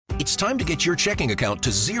It's time to get your checking account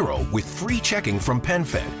to zero with free checking from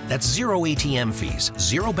PenFed. That's zero ATM fees,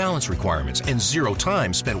 zero balance requirements, and zero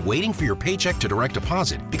time spent waiting for your paycheck to direct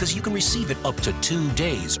deposit because you can receive it up to 2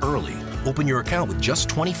 days early. Open your account with just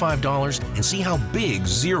 $25 and see how big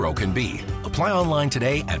zero can be. Apply online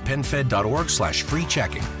today at PenFed.org/free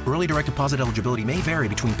checking. Early direct deposit eligibility may vary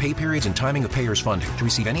between pay periods and timing of payer's funding. To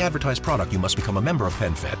receive any advertised product, you must become a member of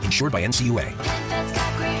PenFed, insured by NCUA. PenFed's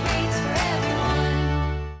got great rates for everyone.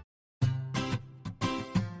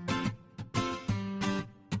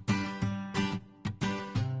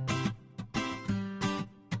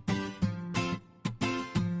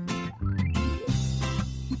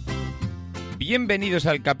 Bienvenidos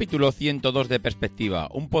al capítulo 102 de Perspectiva,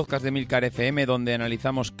 un podcast de Milcar FM donde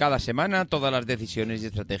analizamos cada semana todas las decisiones y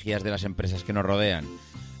estrategias de las empresas que nos rodean.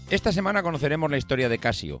 Esta semana conoceremos la historia de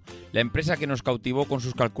CASIO, la empresa que nos cautivó con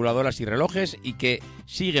sus calculadoras y relojes y que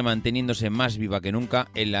sigue manteniéndose más viva que nunca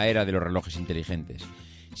en la era de los relojes inteligentes.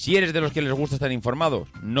 Si eres de los que les gusta estar informados,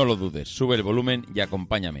 no lo dudes, sube el volumen y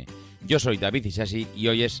acompáñame. Yo soy David Isasi y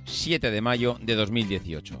hoy es 7 de mayo de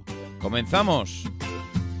 2018. ¡Comenzamos!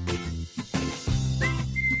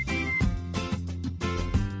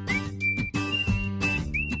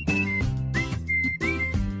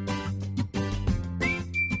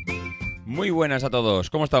 Muy buenas a todos,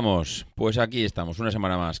 ¿cómo estamos? Pues aquí estamos, una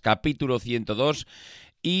semana más, capítulo 102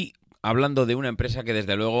 y hablando de una empresa que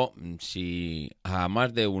desde luego, si a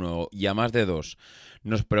más de uno y a más de dos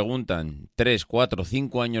nos preguntan 3, 4,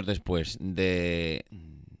 5 años después de,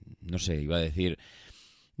 no sé, iba a decir,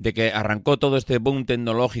 de que arrancó todo este boom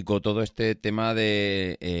tecnológico, todo este tema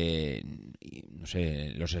de, no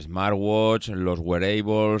sé, los smartwatch, los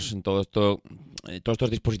wearables, todos estos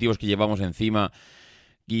dispositivos que llevamos encima,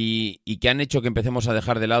 y que han hecho que empecemos a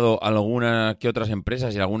dejar de lado algunas que otras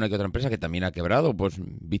empresas y alguna que otra empresa que también ha quebrado, pues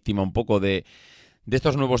víctima un poco de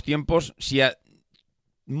estos nuevos tiempos. Si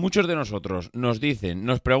muchos de nosotros nos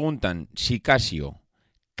preguntan si CASIO,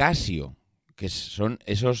 que son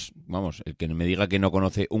esos, vamos, el que me diga que no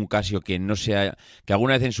conoce un CASIO que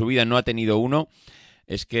alguna vez en su vida no ha tenido uno,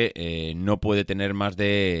 es que no puede tener más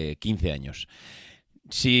de 15 años.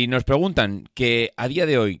 Si nos preguntan que a día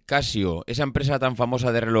de hoy CASIO, esa empresa tan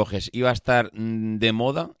famosa de relojes, iba a estar de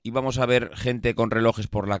moda, íbamos a ver gente con relojes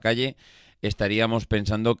por la calle, estaríamos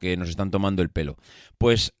pensando que nos están tomando el pelo.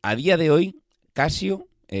 Pues a día de hoy CASIO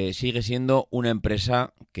sigue siendo una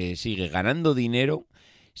empresa que sigue ganando dinero,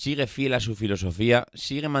 sigue fiel a su filosofía,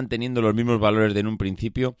 sigue manteniendo los mismos valores de en un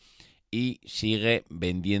principio y sigue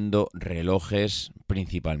vendiendo relojes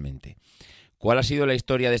principalmente. ¿Cuál ha sido la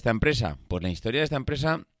historia de esta empresa? Pues la historia de esta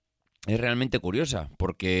empresa es realmente curiosa,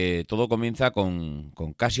 porque todo comienza con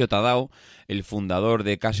Casio Tadao, el fundador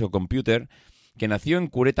de Casio Computer, que nació en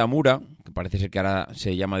Kuretamura, que parece ser que ahora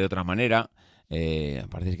se llama de otra manera,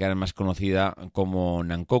 parece ser que ahora es más conocida como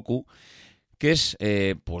Nankoku, que es,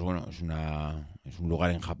 pues bueno, es un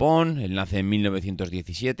lugar en Japón. Él nace en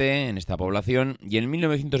 1917 en esta población y en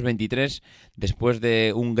 1923, después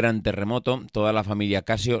de un gran terremoto, toda la familia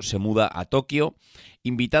Casio se muda a Tokio,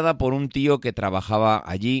 invitada por un tío que trabajaba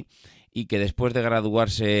allí y que después de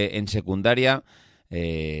graduarse en secundaria,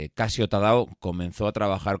 Casio Tadao comenzó a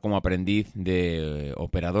trabajar como aprendiz de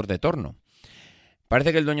operador de torno.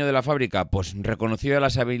 Parece que el dueño de la fábrica pues reconoció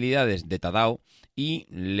las habilidades de Tadao y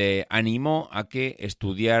le animó a que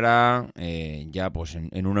estudiara ya pues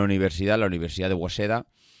en una universidad, la Universidad de Waseda,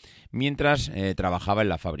 mientras trabajaba en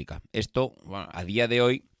la fábrica. Esto, bueno, a día de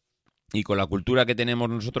hoy, y con la cultura que tenemos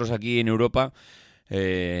nosotros aquí en Europa,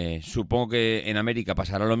 supongo que en América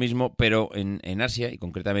pasará lo mismo, pero en Asia y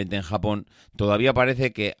concretamente en Japón todavía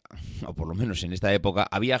parece que, o por lo menos en esta época,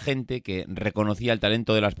 había gente que reconocía el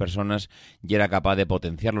talento de las personas y era capaz de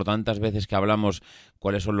potenciarlo. Tantas veces que hablamos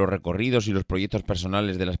cuáles son los recorridos y los proyectos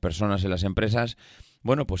personales de las personas en las empresas,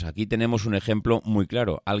 bueno, pues aquí tenemos un ejemplo muy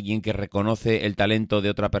claro. Alguien que reconoce el talento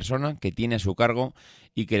de otra persona, que tiene a su cargo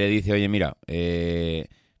y que le dice, oye, mira,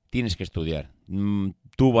 tienes que estudiar.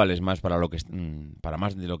 Tú vales más para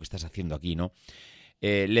más de lo que estás haciendo aquí, ¿no?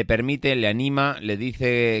 Le permite, le anima, le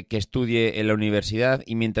dice que estudie en la universidad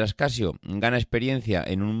y mientras Casio gana experiencia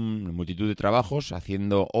en una multitud de trabajos,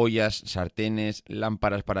 haciendo ollas, sartenes,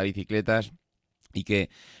 lámparas para bicicletas y que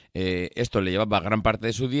esto le llevaba gran parte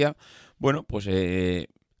de su día, bueno, pues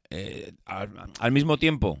al mismo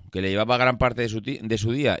tiempo que le llevaba gran parte de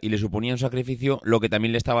su día y le suponía un sacrificio, lo que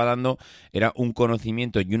también le estaba dando era un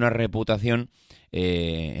conocimiento y una reputación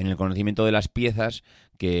en el conocimiento de las piezas,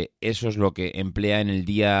 que eso es lo que emplea en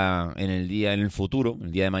el futuro,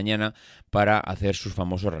 el día de mañana, para hacer sus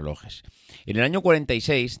famosos relojes. En el año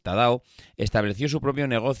 46, Tadao estableció su propio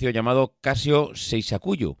negocio llamado CASIO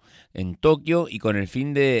Seisakuyu en Tokio, y con el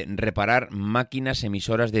fin de reparar máquinas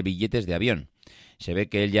emisoras de billetes de avión. Se ve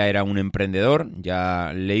que él ya era un emprendedor,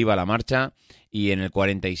 ya le iba a la marcha, y en el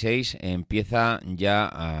 46 empieza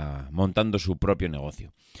ya montando su propio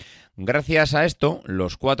negocio. Gracias a esto,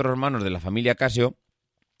 los 4 hermanos de la familia CASIO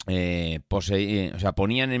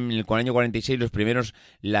ponían en el año 46 los primeros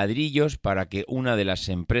ladrillos para que una de las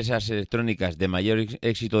empresas electrónicas de mayor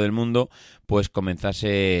éxito del mundo pues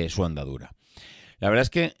comenzase su andadura. La verdad es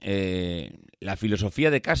que la filosofía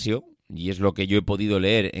de CASIO, y es lo que yo he podido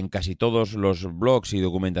leer en casi todos los blogs y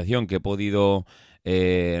documentación que he podido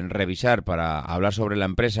revisar para hablar sobre la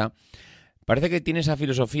empresa, parece que tiene esa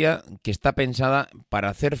filosofía que está pensada para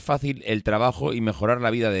hacer fácil el trabajo y mejorar la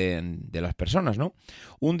vida de las personas, ¿no?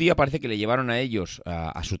 Un día parece que le llevaron a ellos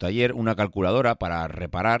a su taller una calculadora para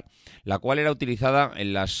reparar, la cual era utilizada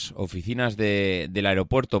en las oficinas del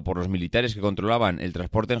aeropuerto por los militares que controlaban el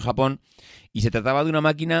transporte en Japón, y se trataba de una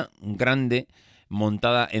máquina grande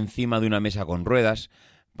montada encima de una mesa con ruedas,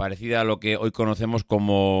 parecida a lo que hoy conocemos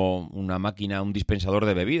como una máquina, un dispensador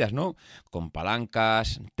de bebidas, ¿no? Con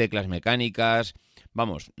palancas, teclas mecánicas.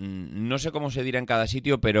 Vamos, no sé cómo se dirá en cada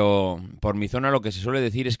sitio, pero por mi zona lo que se suele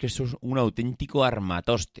decir es que esto es un auténtico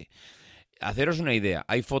armatoste. Haceros una idea,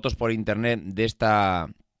 hay fotos por internet de esta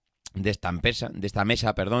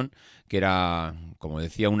mesa, que era, como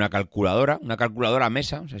decía, una calculadora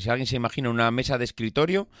mesa. O sea, si alguien se imagina una mesa de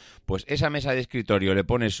escritorio, pues esa mesa de escritorio le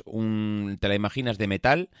pones te la imaginas de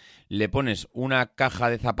metal, le pones una caja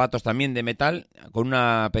de zapatos también de metal con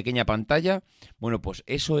una pequeña pantalla. Bueno, pues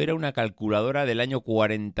eso era una calculadora del año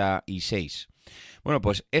 46. Bueno,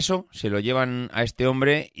 pues eso se lo llevan a este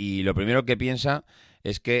hombre, y lo primero que piensa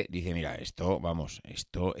es que dice, mira, esto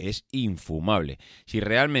es infumable. Si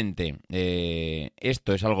realmente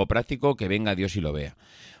esto es algo práctico, que venga Dios y lo vea.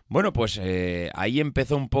 Bueno, pues ahí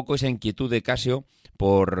empezó un poco esa inquietud de CASIO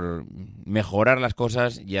por mejorar las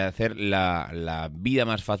cosas y hacer la vida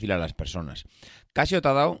más fácil a las personas. CASIO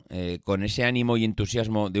Tadao, con ese ánimo y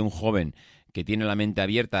entusiasmo de un joven que tiene la mente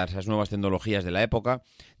abierta a esas nuevas tecnologías de la época,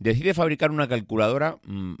 decide fabricar una calculadora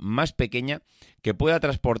más pequeña que pueda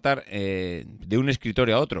transportar de un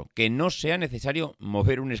escritorio a otro, que no sea necesario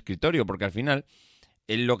mover un escritorio, porque al final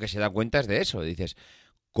él lo que se da cuenta es de eso. Dices,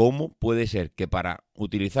 ¿cómo puede ser que para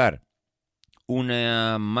utilizar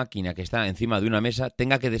una máquina que está encima de una mesa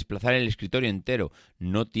tenga que desplazar el escritorio entero?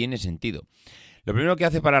 No tiene sentido. Lo primero que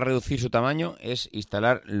hace para reducir su tamaño es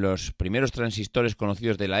instalar los primeros transistores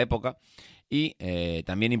conocidos de la época, y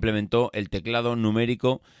también implementó el teclado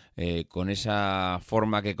numérico con esa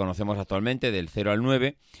forma que conocemos actualmente, del 0 al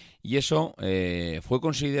 9, y eso fue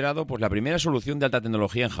considerado pues la primera solución de alta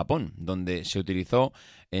tecnología en Japón, donde se utilizó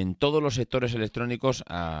en todos los sectores electrónicos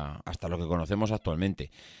hasta lo que conocemos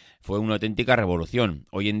actualmente. Fue una auténtica revolución.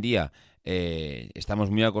 Hoy en día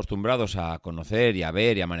estamos muy acostumbrados a conocer y a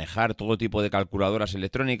ver y a manejar todo tipo de calculadoras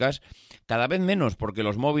electrónicas, cada vez menos porque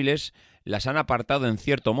los móviles las han apartado en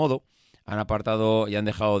cierto modo. Han apartado y han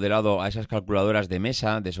dejado de lado a esas calculadoras de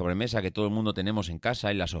mesa, de sobremesa, que todo el mundo tenemos en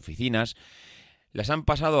casa, en las oficinas. Las han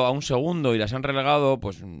pasado a un segundo y las han relegado,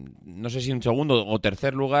 pues no sé si un segundo o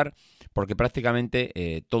tercer lugar, porque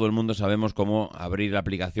prácticamente todo el mundo sabemos cómo abrir la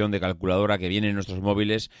aplicación de calculadora que viene en nuestros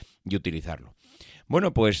móviles y utilizarlo.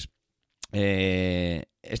 Bueno, pues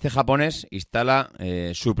este japonés instala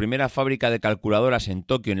su primera fábrica de calculadoras en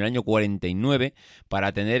Tokio en el año 49 para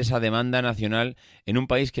atender esa demanda nacional en un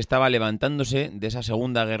país que estaba levantándose de esa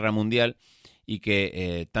Segunda Guerra Mundial y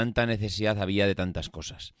que tanta necesidad había de tantas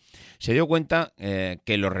cosas. Se dio cuenta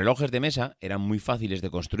que los relojes de mesa eran muy fáciles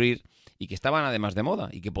de construir y que estaban además de moda,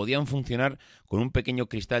 y que podían funcionar con un pequeño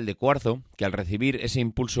cristal de cuarzo que, al recibir ese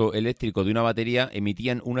impulso eléctrico de una batería,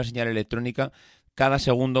 emitían una señal electrónica cada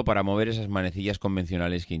segundo para mover esas manecillas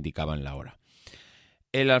convencionales que indicaban la hora.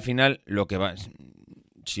 Él, al final,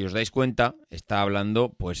 si os dais cuenta, está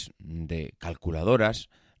hablando pues de calculadoras,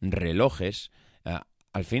 relojes.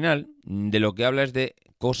 Al final, de lo que habla es de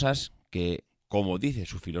cosas que, como dice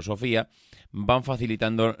su filosofía, van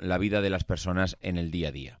facilitando la vida de las personas en el día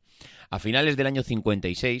a día. A finales del año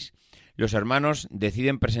 56, los hermanos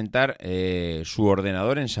deciden presentar su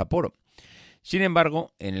ordenador en Sapporo. Sin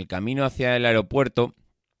embargo, en el camino hacia el aeropuerto,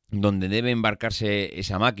 donde debe embarcarse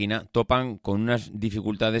esa máquina, topan con unas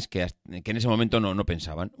dificultades que en ese momento no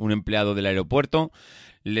pensaban. Un empleado del aeropuerto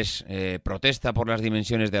les protesta por las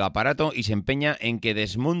dimensiones del aparato y se empeña en que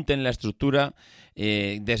desmonten la estructura,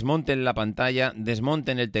 desmonten la pantalla,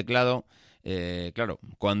 desmonten el teclado. Claro,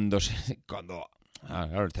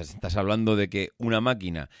 claro, estás hablando de que una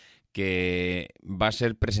máquina que va a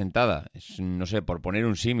ser presentada, no sé, por poner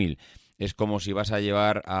un símil, es como si vas a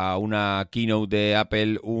llevar a una keynote de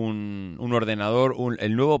Apple un ordenador,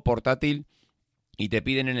 el nuevo portátil, y te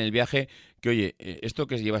piden en el viaje que, oye, esto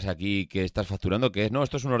que llevas aquí, que estás facturando, ¿qué es? No,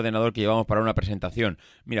 esto es un ordenador que llevamos para una presentación.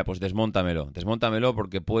 Mira, pues desmóntamelo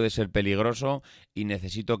porque puede ser peligroso y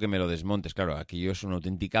necesito que me lo desmontes. Claro, aquello es una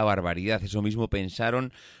auténtica barbaridad. Eso mismo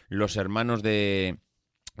pensaron los hermanos de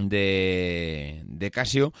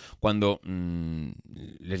CASIO cuando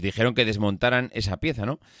les dijeron que desmontaran esa pieza,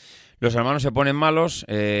 ¿no? Los hermanos se ponen malos,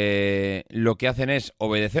 lo que hacen es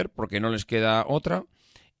obedecer porque no les queda otra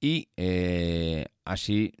y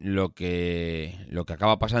así lo que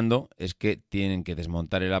acaba pasando es que tienen que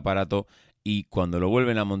desmontar el aparato y cuando lo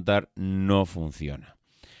vuelven a montar no funciona.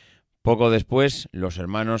 Poco después los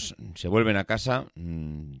hermanos se vuelven a casa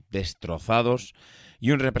destrozados y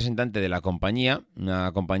un representante de la compañía,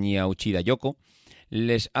 una compañía Uchida Yoko,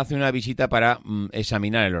 les hace una visita para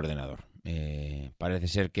examinar el ordenador. Parece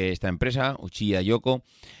ser que esta empresa, Uchida Yoko,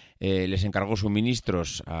 les encargó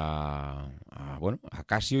suministros a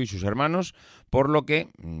CASIO y sus hermanos, por lo que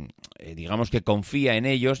digamos que confía en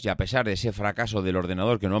ellos y a pesar de ese fracaso del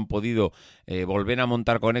ordenador que no han podido volver a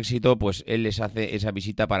montar con éxito, pues él les hace esa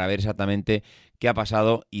visita para ver exactamente qué ha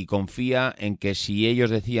pasado y confía en que si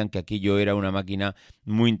ellos decían que aquello era una máquina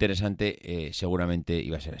muy interesante, seguramente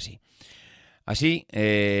iba a ser así. Así,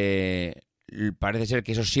 parece ser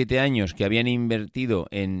que esos 7 años que habían invertido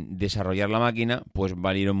en desarrollar la máquina, pues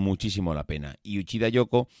valieron muchísimo la pena. Y Uchida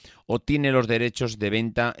Yoko obtiene los derechos de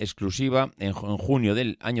venta exclusiva en junio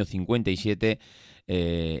del año 57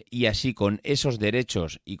 y así con esos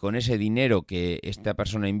derechos y con ese dinero que esta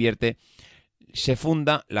persona invierte, se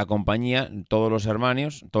funda la compañía, todos los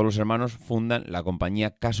hermanos fundan la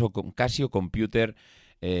compañía CASIO Computer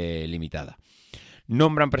Limitada.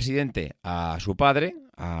 Nombran presidente a su padre,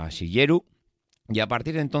 a Shigeru, y a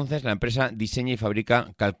partir de entonces la empresa diseña y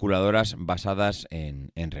fabrica calculadoras basadas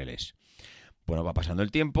en relés. Bueno, va pasando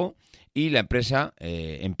el tiempo y la empresa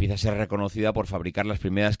empieza a ser reconocida por fabricar las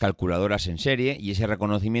primeras calculadoras en serie y ese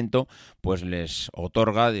reconocimiento pues les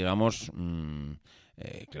otorga, digamos,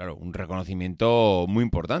 claro, un reconocimiento muy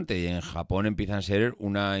importante. Y en Japón empiezan a ser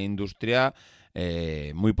una industria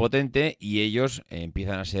muy potente y ellos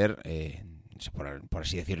empiezan a ser, por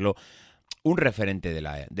así decirlo, un referente de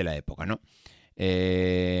la época, ¿no?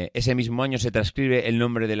 Ese mismo año se transcribe el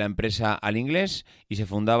nombre de la empresa al inglés y se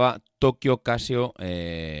fundaba Tokyo Casio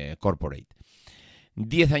Corporate.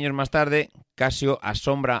 10 años más tarde, Casio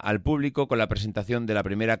asombra al público con la presentación de la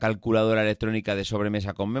primera calculadora electrónica de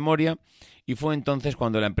sobremesa con memoria y fue entonces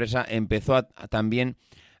cuando la empresa empezó también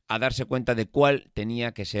a darse cuenta de cuál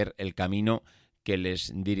tenía que ser el camino que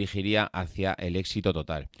les dirigiría hacia el éxito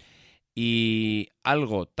total. Y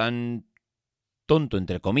algo tan tonto,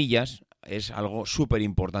 entre comillas, es algo súper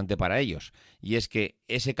importante para ellos. Y es que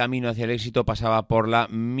ese camino hacia el éxito pasaba por la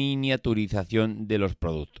miniaturización de los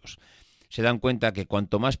productos. Se dan cuenta que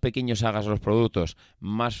cuanto más pequeños hagas los productos,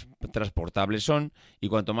 más transportables son, y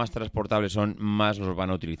cuanto más transportables son, más los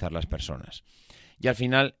van a utilizar las personas. Y al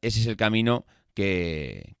final, ese es el camino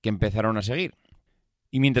que empezaron a seguir.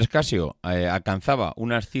 Y mientras Casio alcanzaba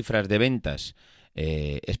unas cifras de ventas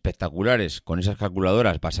espectaculares con esas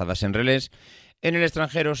calculadoras basadas en relés, en el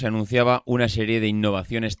extranjero se anunciaba una serie de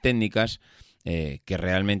innovaciones técnicas que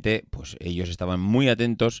realmente pues ellos estaban muy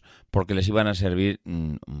atentos porque les iban a servir,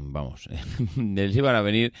 les iban a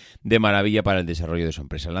venir de maravilla para el desarrollo de su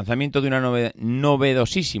empresa. El lanzamiento de una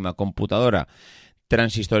novedosísima computadora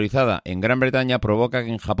transistorizada en Gran Bretaña provoca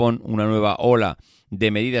que en Japón una nueva ola de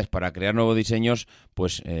medidas para crear nuevos diseños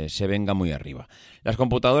pues se venga muy arriba. Las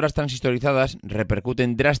computadoras transistorizadas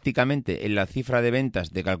repercuten drásticamente en la cifra de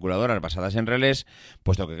ventas de calculadoras basadas en relés,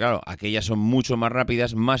 puesto que claro, aquellas son mucho más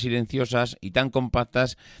rápidas, más silenciosas y tan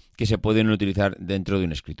compactas que se pueden utilizar dentro de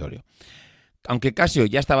un escritorio. Aunque Casio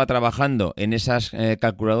ya estaba trabajando en esas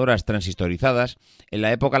calculadoras transistorizadas, en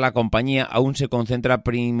la época la compañía aún se concentra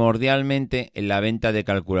primordialmente en la venta de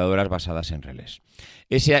calculadoras basadas en relés.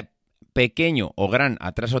 Ese pequeño o gran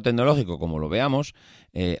atraso tecnológico, como lo veamos,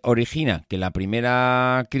 origina que la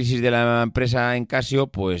primera crisis de la empresa en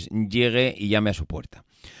Casio pues llegue y llame a su puerta.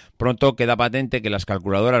 Pronto queda patente que las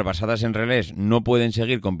calculadoras basadas en relés no pueden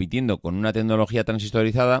seguir compitiendo con una tecnología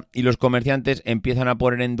transistorizada y los comerciantes empiezan a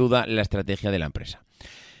poner en duda la estrategia de la empresa.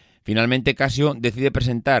 Finalmente, Casio decide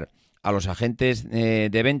presentar a los agentes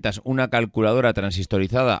de ventas una calculadora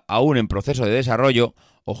transistorizada aún en proceso de desarrollo.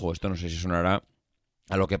 Ojo, esto no sé si sonará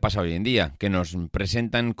a lo que pasa hoy en día, que nos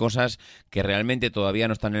presentan cosas que realmente todavía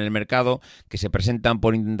no están en el mercado, que se presentan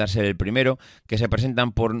por intentar ser el primero, que se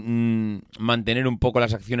presentan por mantener un poco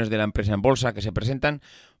las acciones de la empresa en bolsa, que se presentan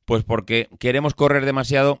pues porque queremos correr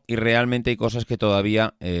demasiado y realmente hay cosas que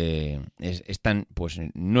todavía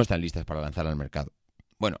no están listas para lanzar al mercado.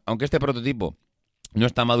 Bueno, aunque este prototipo no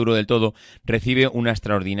está maduro del todo, recibe una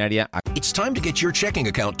extraordinaria... It's time to get your checking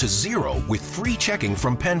account to zero with free checking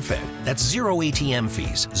from PenFed. That's zero ATM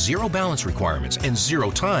fees, zero balance requirements, and zero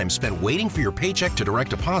time spent waiting for your paycheck to direct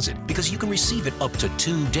deposit because you can receive it up to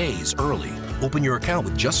 2 days early. Open your account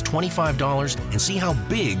with just $25 and see how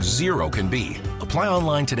big zero can be. Apply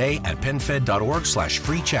online today at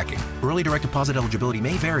PenFed.org/free checking. Early direct deposit eligibility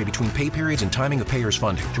may vary between pay periods and timing of payers'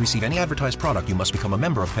 funding. To receive any advertised product, you must become a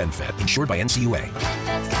member of PenFed, insured by NCUA.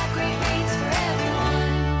 PenFed's got great rates for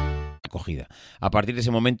everyone. Acogida. A partir de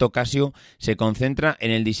ese momento, Casio se concentra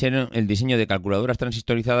en el diseño de calculadoras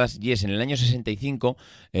transistorizadas y es en el año 65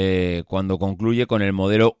 cuando concluye con el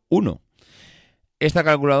modelo 1. Esta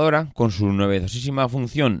calculadora, con su novedosísima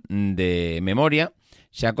función de memoria,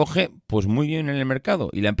 se acoge pues muy bien en el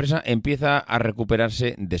mercado y la empresa empieza a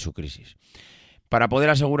recuperarse de su crisis. Para poder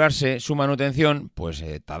asegurarse su manutención, pues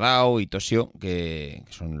Tadao y Toshio, que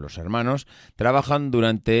son los hermanos, trabajan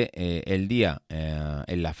durante el día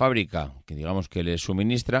en la fábrica que digamos que les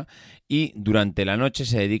suministra y durante la noche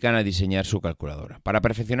se dedican a diseñar su calculadora. Para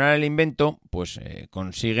perfeccionar el invento, pues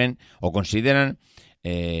consiguen o consideran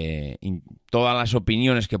todas las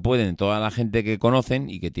opiniones que pueden, toda la gente que conocen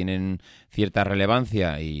y que tienen cierta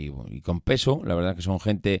relevancia y con peso, la verdad que son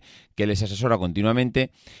gente que les asesora continuamente,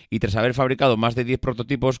 y tras haber fabricado más de 10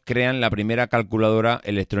 prototipos crean la primera calculadora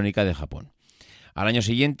electrónica de Japón. Al año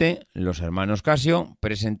siguiente, los hermanos Casio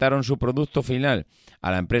presentaron su producto final a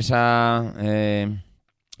la empresa de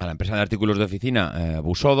artículos de oficina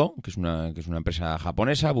Busodo, que es una empresa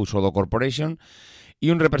japonesa, Busodo Corporation. Y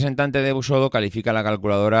un representante de Busodo califica la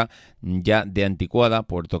calculadora ya de anticuada,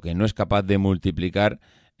 puesto que no es capaz de multiplicar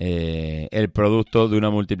el producto de una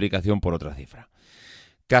multiplicación por otra cifra.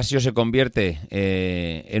 Casio se convierte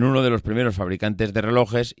en uno de los primeros fabricantes de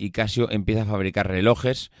relojes y Casio empieza a fabricar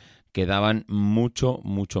relojes que daban mucho,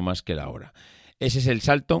 mucho más que la hora. Ese es el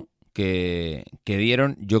salto que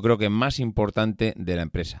dieron, yo creo que más importante de la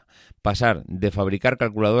empresa. Pasar de fabricar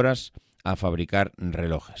calculadoras a fabricar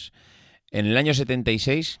relojes. En el año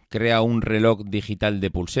 76 crea un reloj digital de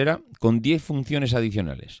pulsera con 10 funciones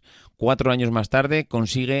adicionales. 4 años más tarde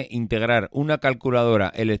consigue integrar una calculadora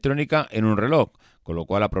electrónica en un reloj, con lo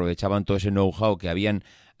cual aprovechaban todo ese know-how que habían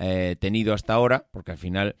tenido hasta ahora, porque al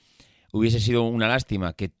final hubiese sido una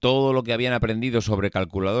lástima que todo lo que habían aprendido sobre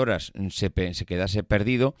calculadoras se quedase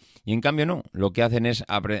perdido, y en cambio no, lo que hacen es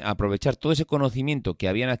aprovechar todo ese conocimiento que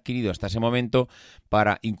habían adquirido hasta ese momento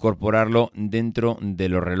para incorporarlo dentro de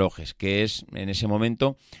los relojes, que es en ese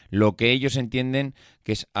momento lo que ellos entienden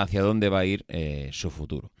que es hacia dónde va a ir su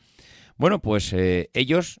futuro. Bueno, pues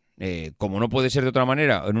ellos, como no puede ser de otra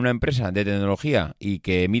manera, en una empresa de tecnología y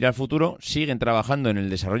que mira al futuro, siguen trabajando en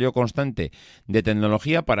el desarrollo constante de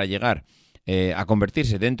tecnología para llegar a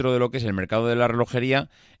convertirse dentro de lo que es el mercado de la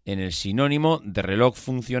relojería en el sinónimo de reloj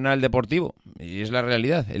funcional deportivo. Y es la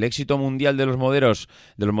realidad. El éxito mundial de los modelos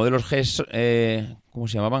G, ¿cómo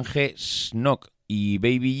se llamaban? G, Snock y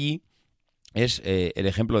Baby G, es el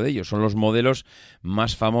ejemplo de ello. Son los modelos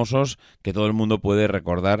más famosos que todo el mundo puede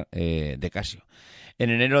recordar de Casio. En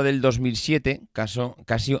enero del 2007,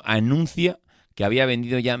 Casio anuncia que había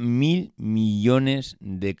vendido ya 1.000 millones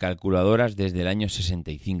de calculadoras desde el año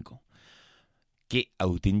 65. ¡Qué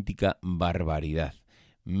auténtica barbaridad!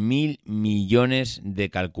 1.000 millones de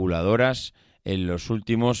calculadoras en los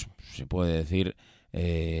últimos, se puede decir,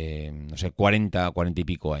 40 y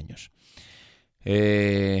pico años.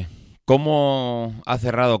 ¿Cómo ha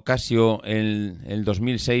cerrado Casio el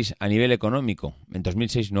 2006 a nivel económico? En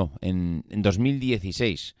 2006 no, en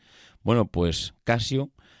 2016. Bueno, pues Casio,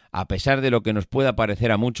 a pesar de lo que nos pueda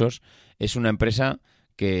parecer a muchos, es una empresa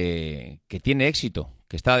que tiene éxito,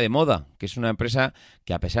 que está de moda, que es una empresa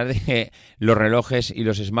que a pesar de que los relojes y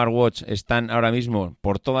los smartwatches están ahora mismo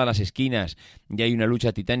por todas las esquinas y hay una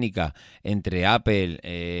lucha titánica entre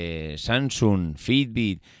Apple, Samsung,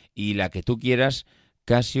 Fitbit y la que tú quieras,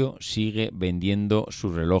 Casio sigue vendiendo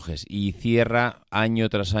sus relojes y cierra año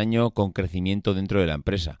tras año con crecimiento dentro de la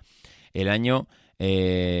empresa. El año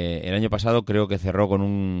pasado creo que cerró con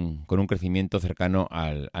un crecimiento cercano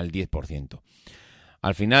al 10%.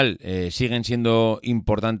 Al final siguen siendo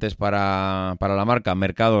importantes para la marca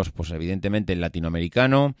mercados, pues evidentemente el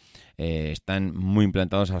latinoamericano, están muy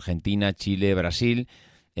implantados Argentina, Chile, Brasil,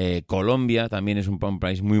 Colombia también es un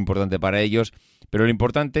país muy importante para ellos, pero lo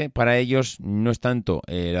importante para ellos no es tanto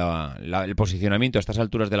el posicionamiento a estas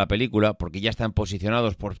alturas de la película, porque ya están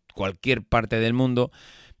posicionados por cualquier parte del mundo,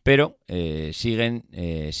 pero siguen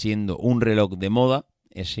siendo un reloj de moda,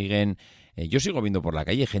 yo sigo viendo por la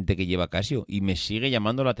calle gente que lleva Casio y me sigue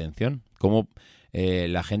llamando la atención cómo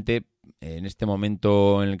la gente en este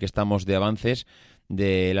momento en el que estamos de avances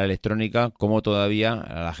de la electrónica, cómo todavía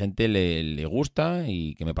a la gente le gusta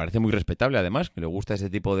y que me parece muy respetable además, que le gusta este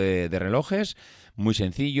tipo de relojes muy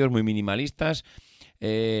sencillos, muy minimalistas,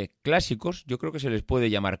 clásicos, yo creo que se les puede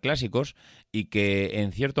llamar clásicos y que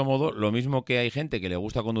en cierto modo lo mismo que hay gente que le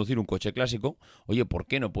gusta conducir un coche clásico, oye, ¿por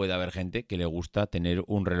qué no puede haber gente que le gusta tener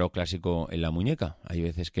un reloj clásico en la muñeca? Hay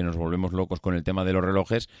veces que nos volvemos locos con el tema de los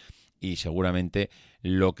relojes y seguramente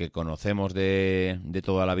lo que conocemos de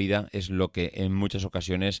toda la vida es lo que en muchas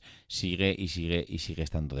ocasiones sigue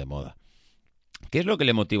estando de moda. ¿Qué es lo que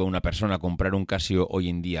le motiva a una persona a comprar un Casio hoy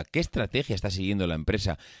en día? ¿Qué estrategia está siguiendo la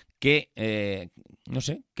empresa? No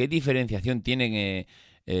sé, qué diferenciación tienen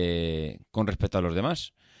con respecto a los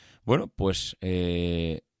demás? Bueno, pues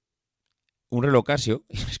un reloj Casio,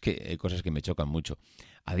 es que hay cosas que me chocan mucho.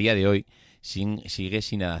 A día de hoy sigue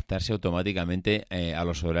sin adaptarse automáticamente a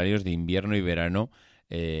los horarios de invierno y verano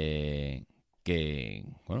que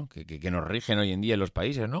nos rigen hoy en día en los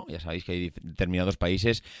países, ¿no? Ya sabéis que hay determinados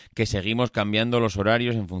países que seguimos cambiando los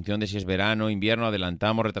horarios en función de si es verano, invierno,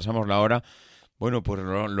 adelantamos, retrasamos la hora. Bueno, pues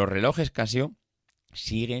los relojes Casio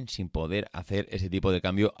siguen sin poder hacer ese tipo de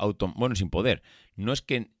cambio bueno, sin poder. No es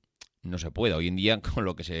que no se pueda. Hoy en día con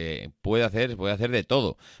lo que se puede hacer de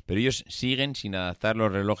todo. Pero ellos siguen sin adaptar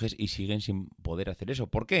los relojes y siguen sin poder hacer eso.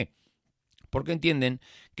 ¿Por qué? Porque entienden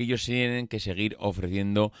que ellos tienen que seguir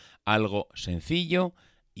ofreciendo algo sencillo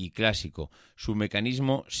y clásico. Su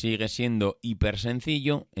mecanismo sigue siendo hiper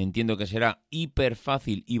sencillo, entiendo que será hiper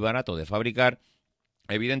fácil y barato de fabricar.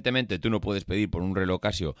 Evidentemente tú no puedes pedir por un reloj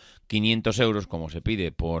Casio 500 euros como se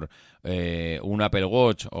pide por un Apple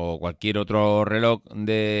Watch o cualquier otro reloj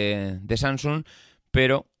de Samsung,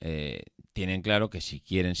 pero tienen claro que si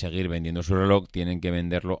quieren seguir vendiendo su reloj tienen que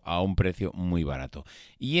venderlo a un precio muy barato.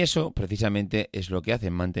 Y eso precisamente es lo que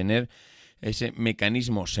hacen, mantener ese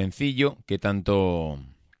mecanismo sencillo que tanto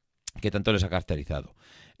les ha caracterizado.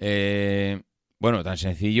 Bueno, tan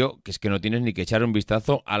sencillo que es que no tienes ni que echar un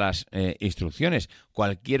vistazo a las instrucciones.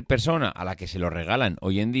 Cualquier persona a la que se lo regalan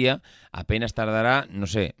hoy en día apenas tardará, no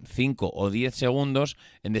sé, 5 o 10 segundos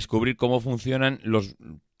en descubrir cómo funcionan los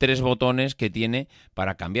 3 botones que tiene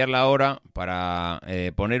para cambiar la hora, para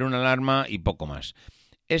poner una alarma y poco más.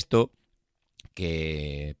 Esto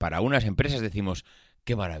que para unas empresas decimos,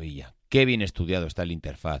 qué maravilla, qué bien estudiado está el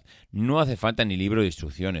interfaz, no hace falta ni libro de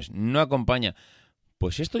instrucciones, no acompaña.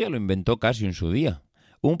 Pues esto ya lo inventó Casio en su día.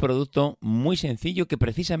 Un producto muy sencillo que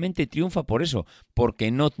precisamente triunfa por eso, porque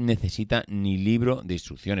no necesita ni libro de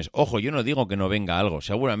instrucciones. Ojo, yo no digo que no venga algo.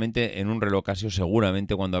 Seguramente en un reloj Casio,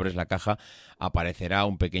 seguramente cuando abres la caja aparecerá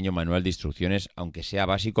un pequeño manual de instrucciones, aunque sea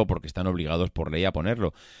básico porque están obligados por ley a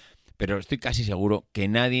ponerlo. Pero estoy casi seguro que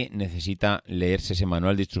nadie necesita leerse ese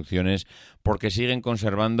manual de instrucciones porque siguen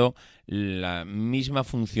conservando la misma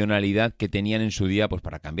funcionalidad que tenían en su día, pues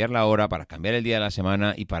para cambiar la hora, para cambiar el día de la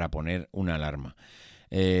semana y para poner una alarma.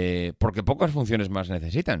 Porque pocas funciones más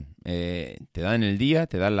necesitan. Te dan el día,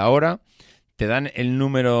 te dan la hora, te dan el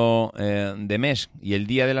número de mes y el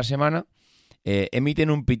día de la semana, emiten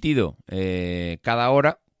un pitido cada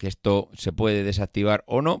hora, que esto se puede desactivar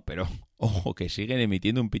o no, pero ojo que siguen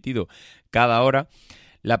emitiendo un pitido cada hora.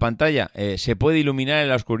 La pantalla se puede iluminar en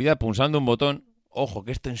la oscuridad pulsando un botón. Ojo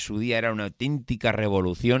que esto en su día era una auténtica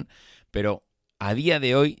revolución, pero a día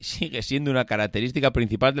de hoy sigue siendo una característica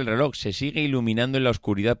principal del reloj. Se sigue iluminando en la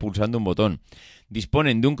oscuridad pulsando un botón.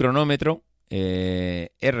 Disponen de un cronómetro, es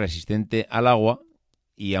resistente al agua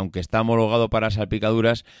y aunque está homologado para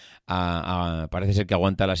salpicaduras, parece ser que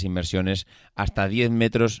aguanta las inmersiones hasta 10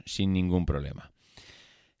 metros sin ningún problema.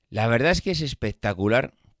 La verdad es que es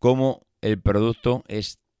espectacular cómo el producto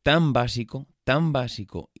es tan básico,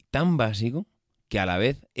 y tan básico, que a la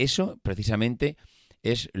vez eso precisamente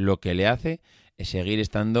es lo que le hace seguir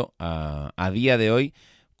estando a día de hoy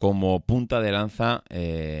como punta de lanza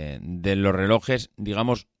de los relojes,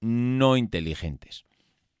 digamos, no inteligentes.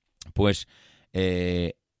 Pues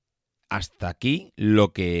hasta aquí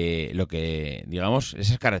lo que digamos,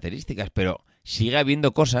 esas características, pero sigue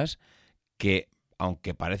habiendo cosas que,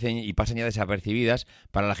 aunque parecen y pasan ya desapercibidas,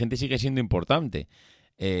 para la gente sigue siendo importante.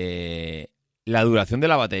 la duración de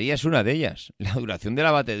la batería es una de ellas. La duración de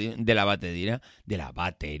la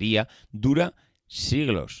batería dura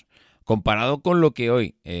siglos. Comparado con lo que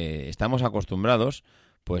hoy estamos acostumbrados,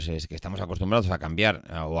 pues es que estamos acostumbrados a cambiar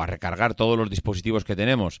o a recargar todos los dispositivos que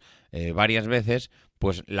tenemos varias veces,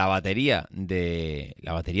 pues la batería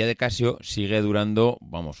de Casio sigue durando,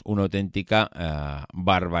 vamos, una auténtica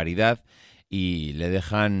barbaridad, y le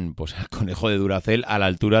dejan pues al conejo de Duracell a la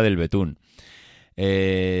altura del betún.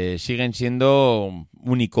 Siguen siendo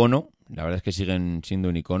un icono, la verdad es que siguen siendo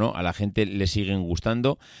un icono, a la gente le siguen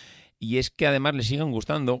gustando. Y es que además le siguen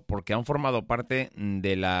gustando porque han formado parte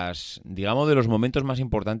de de los momentos más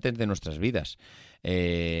importantes de nuestras vidas.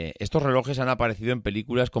 Estos relojes han aparecido en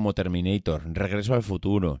películas como Terminator, Regreso al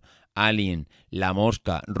futuro, Alien, La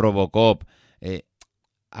Mosca, Robocop.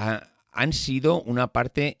 Han sido una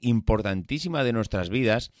parte importantísima de nuestras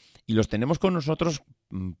vidas y los tenemos con nosotros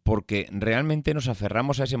porque realmente nos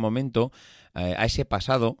aferramos a ese momento, a ese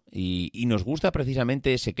pasado, y nos gusta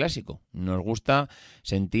precisamente ese clásico. Nos gusta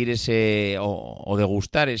sentir ese o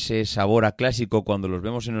degustar ese sabor a clásico cuando los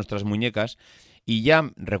vemos en nuestras muñecas. Y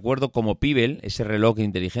ya recuerdo como Pebble, ese reloj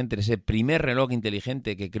inteligente, ese primer reloj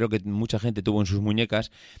inteligente que creo que mucha gente tuvo en sus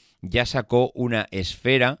muñecas, ya sacó una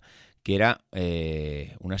esfera que era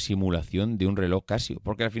una simulación de un reloj Casio,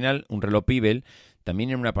 porque al final un reloj Pebble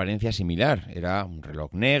también era una apariencia similar, era un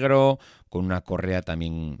reloj negro, con una correa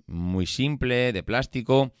también muy simple, de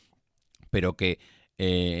plástico, pero que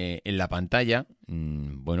en la pantalla,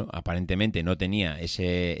 bueno, aparentemente no tenía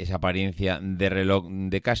esa apariencia de reloj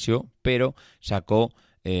de Casio, pero sacó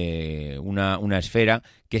una esfera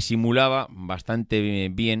que simulaba bastante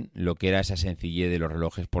bien lo que era esa sencillez de los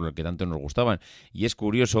relojes por lo que tanto nos gustaban. Y es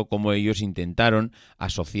curioso cómo ellos intentaron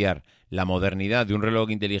asociar la modernidad de un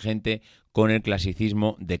reloj inteligente con el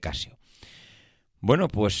clasicismo de Casio. Bueno,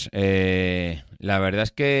 pues la verdad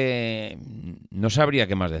es que no sabría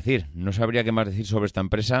qué más decir. No sabría qué más decir sobre esta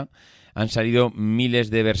empresa. Han salido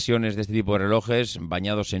miles de versiones de este tipo de relojes,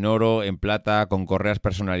 bañados en oro, en plata, con correas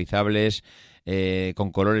personalizables,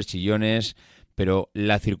 con colores chillones, pero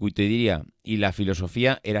la circuitería y la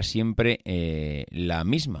filosofía era siempre la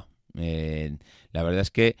misma. La verdad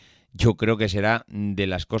es que yo creo que será de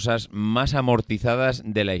las cosas más amortizadas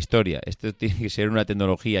de la historia. Esto tiene que ser una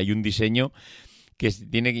tecnología y un diseño que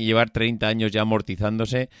tiene que llevar 30 años ya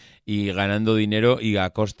amortizándose y ganando dinero, y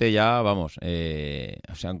a coste ya, vamos,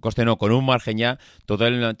 o sea, a coste no, con un margen ya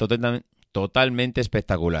totalmente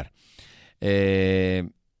espectacular.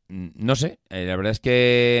 No sé, la verdad es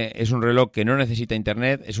que es un reloj que no necesita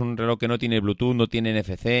internet, es un reloj que no tiene Bluetooth, no tiene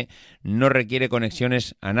NFC, no requiere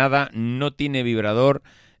conexiones a nada, no tiene vibrador.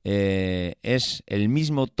 Es el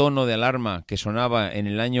mismo tono de alarma que sonaba en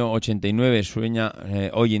el año 89, sueña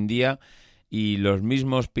hoy en día, y los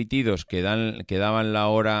mismos pitidos que daban la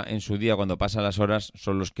hora en su día cuando pasan las horas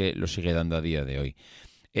son los que los sigue dando a día de hoy.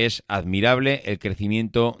 Es admirable el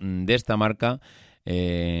crecimiento de esta marca,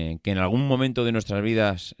 que en algún momento de nuestras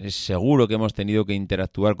vidas es seguro que hemos tenido que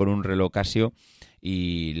interactuar con un reloj Casio,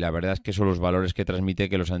 y la verdad es que son los valores que transmite,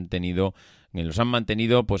 que los han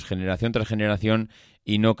mantenido pues generación tras generación,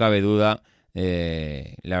 y no cabe duda.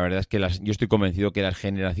 La verdad es que yo estoy convencido que las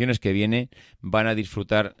generaciones que vienen van a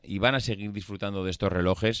disfrutar y van a seguir disfrutando de estos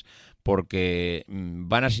relojes, porque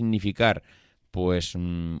van a significar pues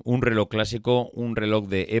un reloj clásico, un reloj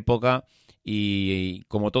de época, y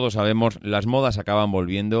como todos sabemos, las modas acaban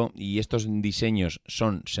volviendo, y estos diseños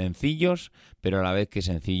son sencillos, pero a la vez que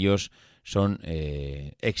sencillos son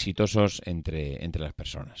exitosos entre las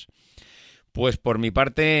personas. Pues por mi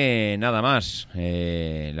parte, nada más.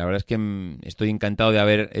 La verdad es que estoy encantado de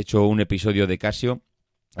haber hecho un episodio de Casio.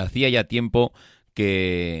 Hacía ya tiempo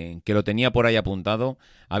que lo tenía por ahí apuntado.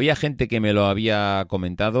 Había gente que me lo había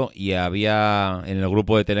comentado, y había en el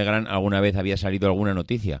grupo de Telegram alguna vez había salido alguna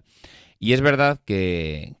noticia. Y es verdad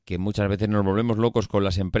que muchas veces nos volvemos locos con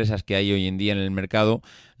las empresas que hay hoy en día en el mercado,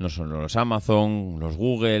 no son los Amazon, los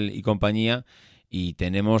Google y compañía, y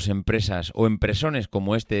tenemos empresas o empresones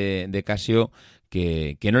como este de Casio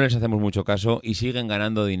que no les hacemos mucho caso y siguen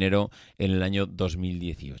ganando dinero en el año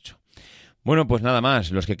 2018. Bueno, pues nada más.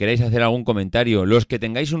 Los que queráis hacer algún comentario, los que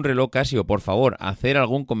tengáis un reloj Casio, por favor, hacer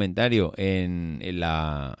algún comentario en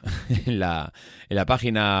la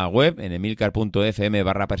página web, en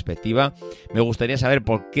emilcar.fm/perspectiva. Me gustaría saber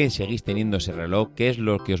por qué seguís teniendo ese reloj, qué es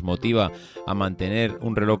lo que os motiva a mantener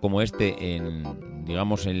un reloj como este en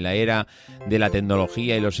la era de la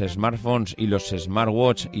tecnología y los smartphones y los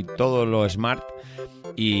smartwatch y todo lo smart.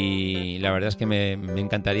 Y la verdad es que me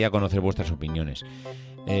encantaría conocer vuestras opiniones.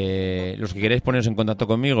 Los que queréis poneros en contacto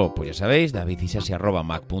conmigo, pues ya sabéis,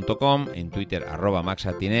 davidisasi@mac.com, en Twitter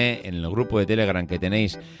 @maxatiné, en el grupo de Telegram que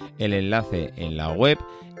tenéis el enlace en la web.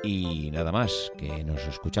 Y nada más, que nos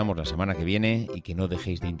escuchamos la semana que viene y que no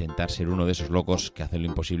dejéis de intentar ser uno de esos locos que hacen lo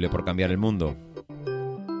imposible por cambiar el mundo.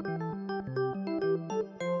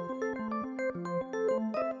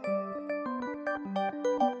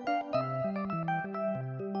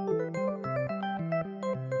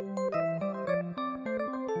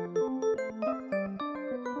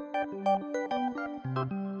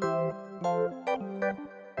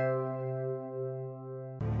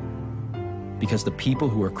 Because the people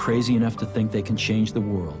who are crazy enough to think they can change the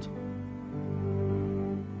world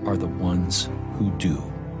are the ones who do.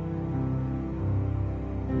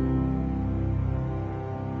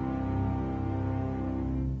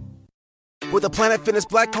 With a Planet Fitness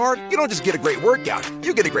Black Card, you don't just get a great workout,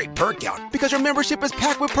 you get a great perk out because your membership is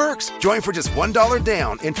packed with perks. Join for just $1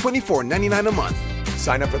 down and $24.99 a month.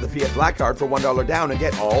 Sign up for the Fiat Black Card for $1 down and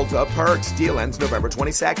get all the perks. Deal ends November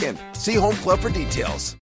 22nd. See Home Club for details.